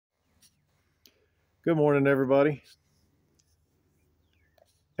Good morning, everybody.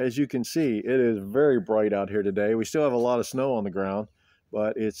 As you can see, it is very bright out here today. We still have a lot of snow on the ground,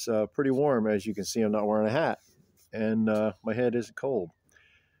 but it's pretty warm. As you can see, I'm not wearing a hat, and my head isn't cold.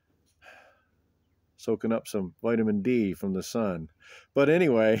 Soaking up some vitamin D from the sun. But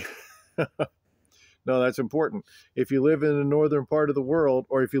anyway, no, that's important. If you live in the northern part of the world,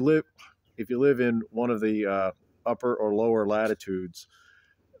 or if you live in one of the upper or lower latitudes,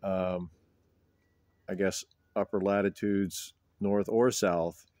 um, I guess upper latitudes, north or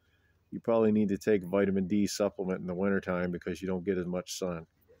south, you probably need to take a vitamin D supplement in the wintertime because you don't get as much sun.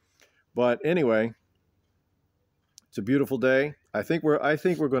 But anyway, it's a beautiful day. I think we're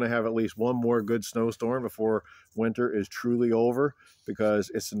going to have at least one more good snowstorm before winter is truly over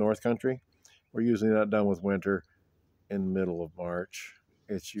because it's the North Country. We're usually not done with winter in the middle of March.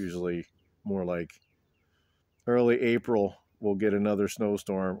 It's usually more like early April we'll get another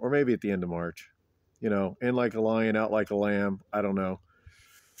snowstorm, or maybe at the end of March. In like a lion, out like a lamb. I don't know.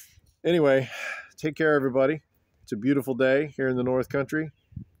 Anyway, take care, everybody. It's a beautiful day here in the North Country.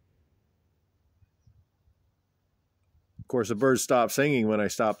 Of course, the birds stop singing when I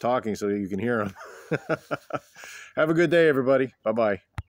stop talking so you can hear them. Have a good day, everybody. Bye-bye.